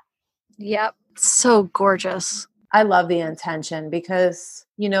that. Yep. So gorgeous. I love the intention because,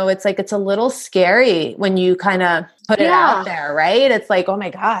 it's like, it's a little scary when you kind of put it out there, right? It's like, oh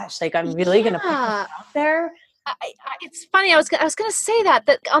my gosh, like, I'm really going to put this out there. it's funny. I was going to say that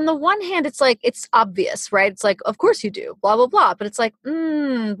on the one hand, it's like, it's obvious, right? It's like, of course you do, blah, blah, blah. But it's like,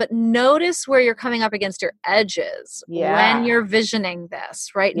 but notice where you're coming up against your edges when you're visioning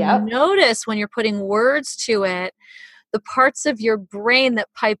this, right? Yep. Notice when you're putting words to it, the parts of your brain that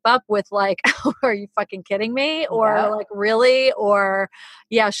pipe up with like, are you fucking kidding me? Or like, really? Or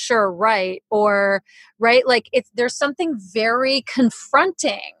yeah, sure. Right. Or right. Like there's something very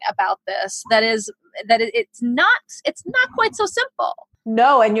confronting about this it's not quite so simple.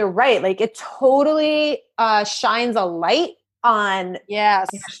 No. And you're right. Like it totally shines a light on your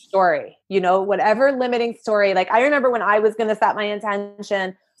story, whatever limiting story. Like I remember when I was going to set my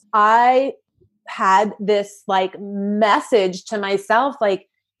intention, I had this like message to myself, like,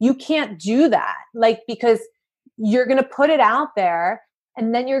 you can't do that. Like, because you're going to put it out there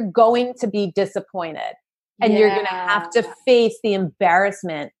and then you're going to be disappointed and you're going to have to face the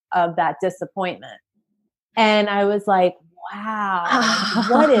embarrassment of that disappointment. And I was like, wow,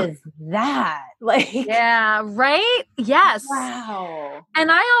 what is that? Like, yeah, right? Yes. Wow. And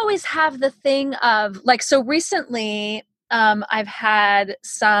I always have the thing of like, so recently, I've had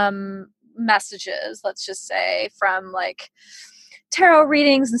some messages, let's just say, from like tarot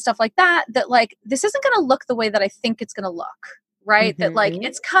readings and stuff like that like, this isn't going to look the way that I think it's going to look, right? That like,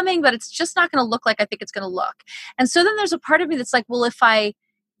 it's coming, but it's just not going to look like I think it's going to look. And so then there's a part of me that's like, well, if I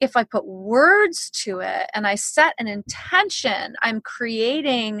put words to it and I set an intention, I'm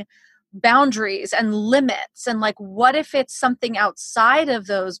creating boundaries and limits. And like, what if it's something outside of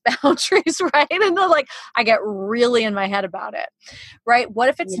those boundaries, right? And then like, I get really in my head about it, right? What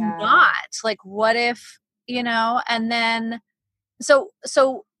if it's not? Like, what if, and then, so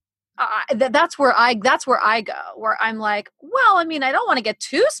that's where I go, where I'm like, well, I mean, I don't want to get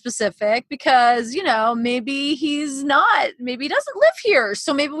too specific because, maybe he doesn't live here.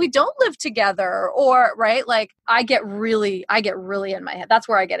 So maybe we don't live together or, right. Like I get really in my head. That's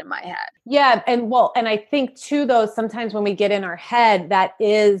where I get in my head. Yeah. And I think too, though, sometimes when we get in our head, that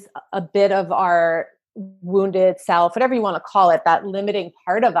is a bit of our wounded self, whatever you want to call it, that limiting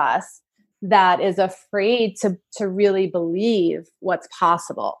part of us that is afraid to really believe what's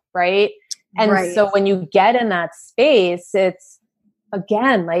possible. Right. And so when you get in that space, it's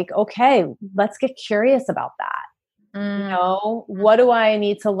again, like, okay, let's get curious about that. What do I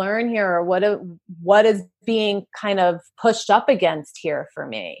need to learn here? Or what is being kind of pushed up against here for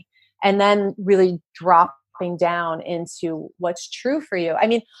me? And then really dropping down into what's true for you. I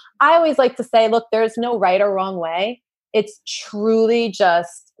mean, I always like to say, look, there's no right or wrong way. It's truly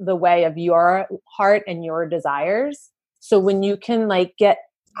just the way of your heart and your desires. So when you can like get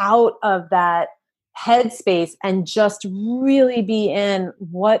out of that headspace and just really be in,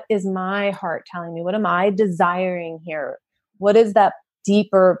 what is my heart telling me? What am I desiring here? What is that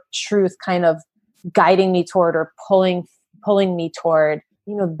deeper truth kind of guiding me toward or pulling me toward?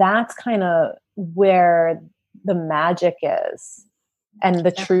 That's kind of where the magic is. And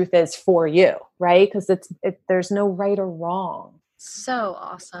the truth is for you, right? Because there's no right or wrong. So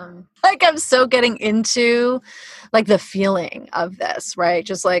awesome. Like I'm so getting into like the feeling of this, right?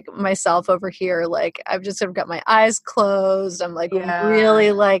 Just like myself over here, like I've just sort of got my eyes closed. I'm like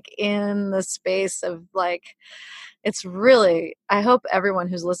really like in the space of like, it's really, I hope everyone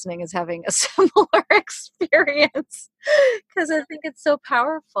who's listening is having a similar experience because I think it's so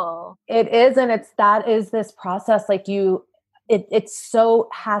powerful. It is. And that is this process. Like it so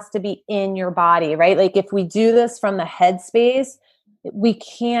has to be in your body, right? Like if we do this from the headspace, we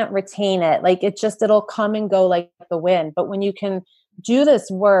can't retain it. Like it'll come and go like the wind. But when you can do this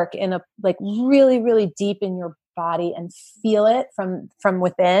work in a like really, really deep in your body and feel it from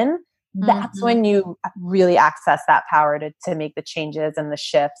within, that's when you really access that power to make the changes and the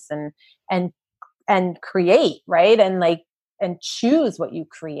shifts and create, right? And choose what you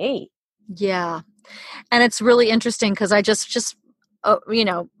create. Yeah. And it's really interesting because I just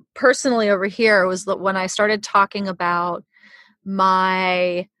personally over here was when I started talking about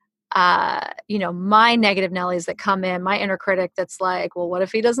my my negative Nellies that come in, my inner critic that's like, well, what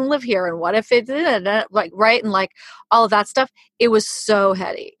if he doesn't live here? And what if it like, right. And like all of that stuff, it was so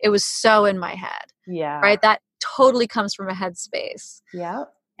heady. It was so in my head. Yeah. Right. That totally comes from a headspace. Yeah.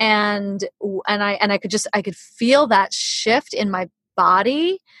 And I could feel that shift in my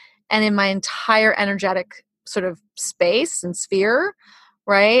body and in my entire energetic sort of space and sphere.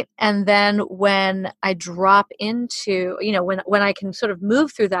 Right. And then when I drop into, when I can sort of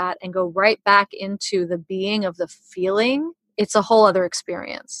move through that and go right back into the being of the feeling, it's a whole other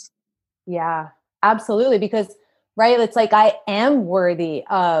experience. Yeah, absolutely. Because, right, it's like I am worthy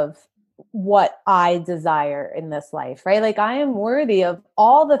of what I desire in this life, right? Like I am worthy of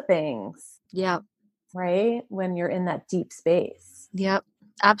all the things. Yeah. right? When you're in that deep space. Yep.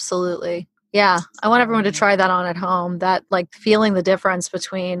 Absolutely. Yeah. I want everyone to try that on at home, that like feeling the difference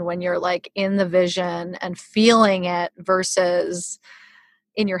between when you're like in the vision and feeling it versus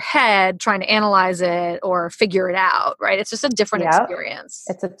in your head trying to analyze it or figure it out, right? It's just a different experience.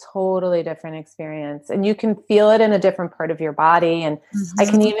 It's a totally different experience. And you can feel it in a different part of your body. And I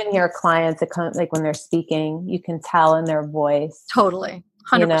can even hear clients, like when they're speaking, you can tell in their voice. Totally.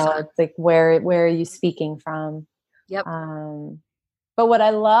 100%. You know, it's like, where are you speaking from? Yep. But what I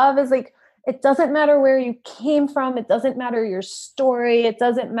love is like, it doesn't matter where you came from. It doesn't matter your story. It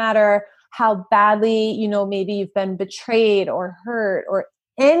doesn't matter how badly, you know, maybe you've been betrayed or hurt or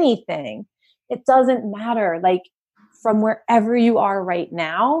anything. It doesn't matter. Like, from wherever you are right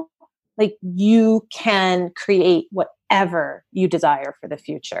now, like, you can create whatever you desire for the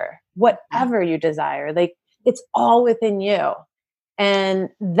future, whatever you desire. Like, it's all within you. And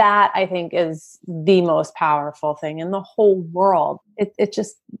that, I think, is the most powerful thing in the whole world.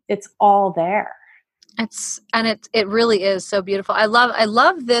 It's all there. It really is so beautiful. I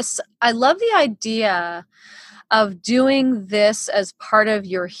love this. I love the idea of doing this as part of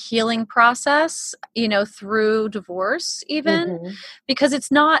your healing process, you know, through divorce even, because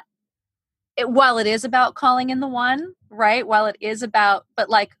it's not, while it is about calling in the one, right? While it is about, but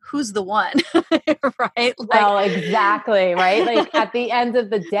like, who's the one, right? Like, well, exactly, right? Like, at the end of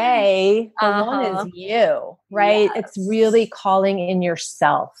the day, the one is you, right? Yes. It's really calling in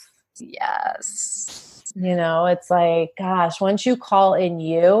yourself. Yes. You know, it's like, gosh, once you call in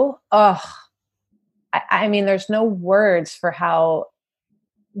you, I mean, there's no words for how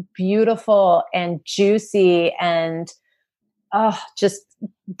beautiful and juicy and just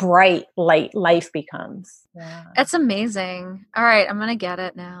bright life becomes. Yeah. It's amazing. All right, I'm gonna get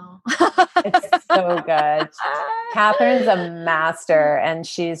it now. It's so good. Catherine's a master, and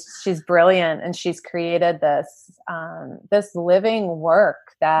she's brilliant, and she's created this living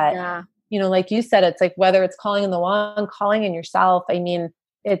work that you know, like you said, it's like, whether it's calling in the one, calling in yourself. I mean,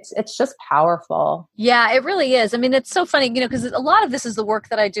 it's just powerful. Yeah, it really is. I mean, it's so funny, you know, because a lot of this is the work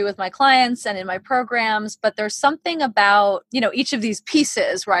that I do with my clients and in my programs, but there's something about, you know, each of these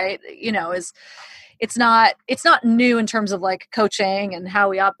pieces, right? You know, it's not new in terms of like coaching and how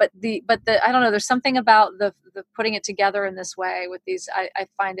we but the I don't know, there's something about the putting it together in this way with these, I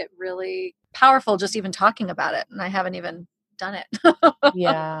find it really powerful just even talking about it, and I haven't even done it.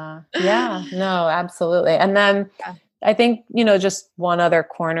 Yeah. No, absolutely. And then I think, you know, just one other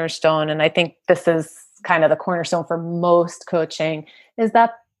cornerstone, and I think this is kind of the cornerstone for most coaching, is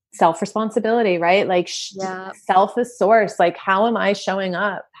that self-responsibility, right? Like, self is source. Like, how am I showing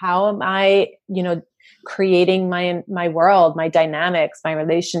up? How am I, you know, creating my world, my dynamics, my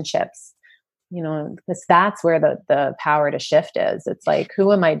relationships, you know, because that's where the power to shift is. It's like,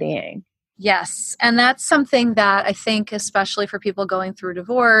 who am I being? Yes. And that's something that I think, especially for people going through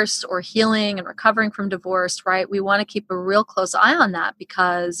divorce or healing and recovering from divorce, right? We want to keep a real close eye on that,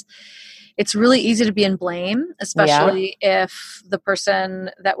 because it's really easy to be in blame, especially if the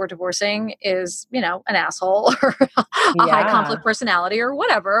person that we're divorcing is, you know, an asshole or a high conflict personality or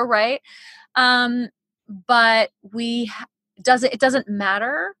whatever, right? But it doesn't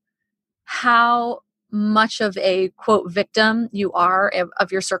matter how much of a quote victim you are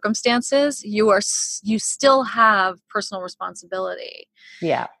of your circumstances. You still have personal responsibility.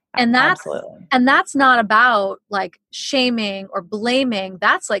 Yeah. And absolutely. that's not about like shaming or blaming.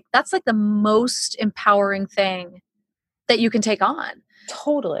 That's like the most empowering thing that you can take on.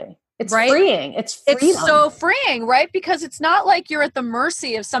 Totally. It's right? freeing. It's freedom. It's so freeing, right? Because it's not like you're at the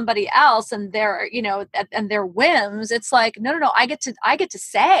mercy of somebody else and their, you know, and their whims. It's like, no. I get to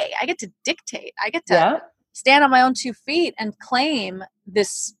say, I get to dictate. I get to stand on my own 2 feet and claim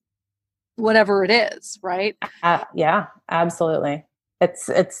this, whatever it is, right? Yeah, absolutely. It's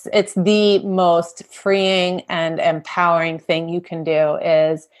the most freeing and empowering thing you can do,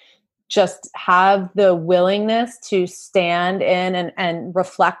 is just have the willingness to stand in and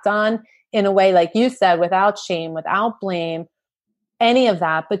reflect on, in a way, like you said, without shame, without blame, any of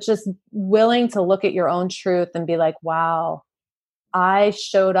that, but just willing to look at your own truth and be like, wow, I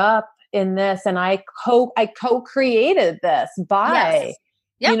showed up in this, and I co-created this by,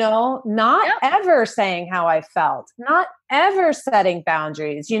 you know, not ever saying how I felt, not ever setting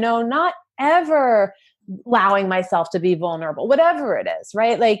boundaries, you know, not ever allowing myself to be vulnerable, whatever it is,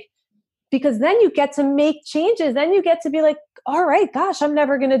 right? Like, because then you get to make changes. Then you get to be like, all right, gosh, I'm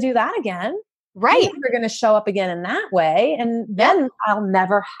never going to do that again. Right. I'm never going to show up again in that way. And then I'll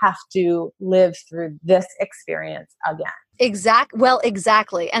never have to live through this experience again.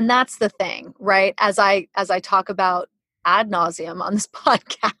 Exactly. And that's the thing, right? As I talk about ad nauseum on this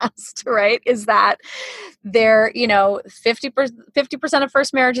podcast, right? Is that there, 50% of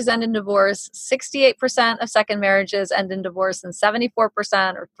first marriages end in divorce, 68% of second marriages end in divorce, and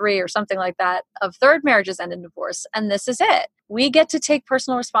 74% or 3 or something like that of third marriages end in divorce. And this is it. We get to take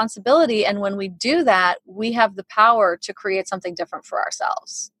personal responsibility. And when we do that, we have the power to create something different for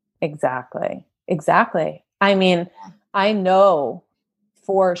ourselves. Exactly. Exactly. I mean, I know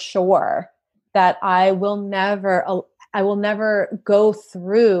for sure that I will never go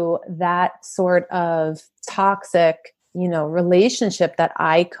through that sort of toxic, relationship that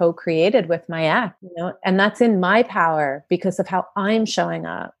I co-created with my ex, and that's in my power because of how I'm showing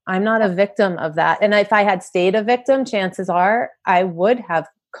up. I'm not a victim of that. And if I had stayed a victim, chances are I would have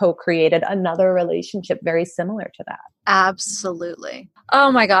co-created another relationship very similar to that. Absolutely.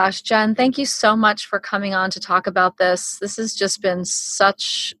 Oh my gosh, Jen, thank you so much for coming on to talk about this. This has just been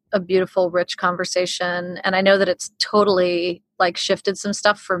such a beautiful, rich conversation. And I know that it's totally shifted some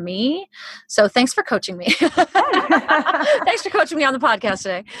stuff for me. So thanks for coaching me. Thanks for coaching me on the podcast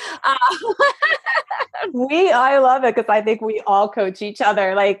today. I love it because I think we all coach each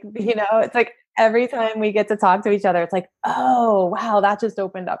other. It's like every time we get to talk to each other, it's like, oh, wow, that just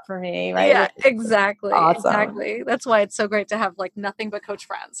opened up for me. Right. Yeah, exactly. Awesome. Exactly. That's why it's so great to have nothing but coach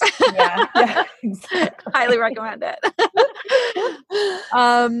friends. Yeah, exactly. Highly recommend it.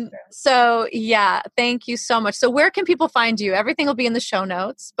 So yeah, thank you so much. So where can people find you? Everything will be in the show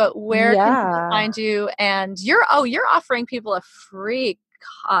notes, but where can people find you? And you're offering people a free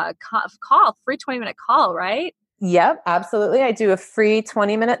free 20-minute call, right? Yep, absolutely. I do a free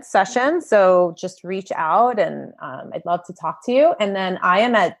 20-minute session. So just reach out and I'd love to talk to you. And then I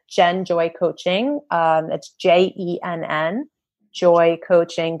am at Jen Joy Coaching. It's JENN,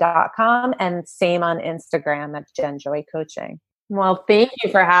 joycoaching.com, and same on Instagram at Jen Joy Coaching. Well, thank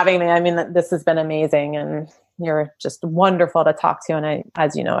you for having me. I mean, this has been amazing and you're just wonderful to talk to. And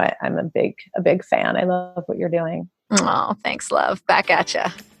as you know, I'm a big fan. I love what you're doing. Oh, thanks, love. Back at ya.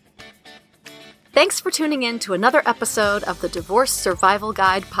 Thanks for tuning in to another episode of the Divorce Survival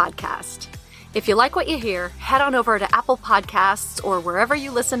Guide podcast. If you like what you hear, head on over to Apple Podcasts or wherever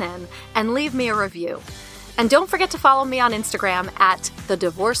you listen in and leave me a review. And don't forget to follow me on Instagram at the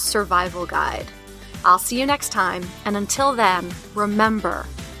Divorce Survival Guide. I'll see you next time, and until then, remember,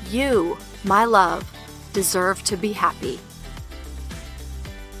 you, my love, deserve to be happy.